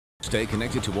Stay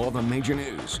connected to all the major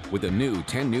news with the new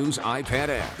 10 News iPad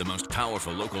app, the most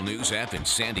powerful local news app in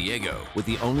San Diego, with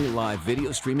the only live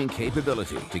video streaming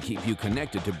capability to keep you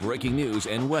connected to breaking news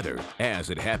and weather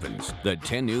as it happens. The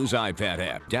 10 News iPad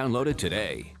app. Download it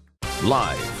today.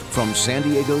 Live from San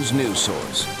Diego's news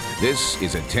source, this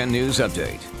is a 10 News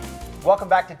Update. Welcome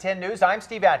back to 10 News. I'm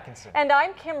Steve Atkinson. And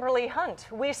I'm Kimberly Hunt.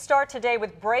 We start today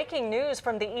with breaking news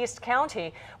from the East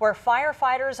County, where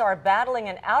firefighters are battling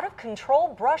an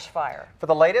out-of-control brush fire. For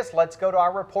the latest, let's go to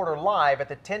our reporter live at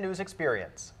the 10 News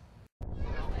Experience.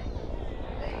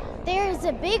 There is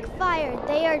a big fire.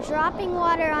 They are dropping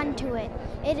water onto it.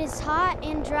 It is hot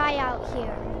and dry out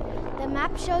here. The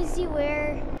map shows you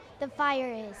where the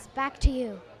fire is. Back to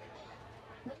you.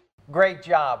 Great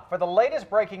job. For the latest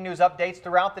breaking news updates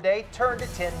throughout the day, turn to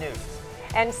 10 News.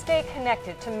 And stay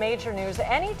connected to major news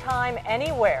anytime,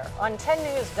 anywhere on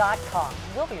 10news.com.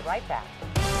 We'll be right back.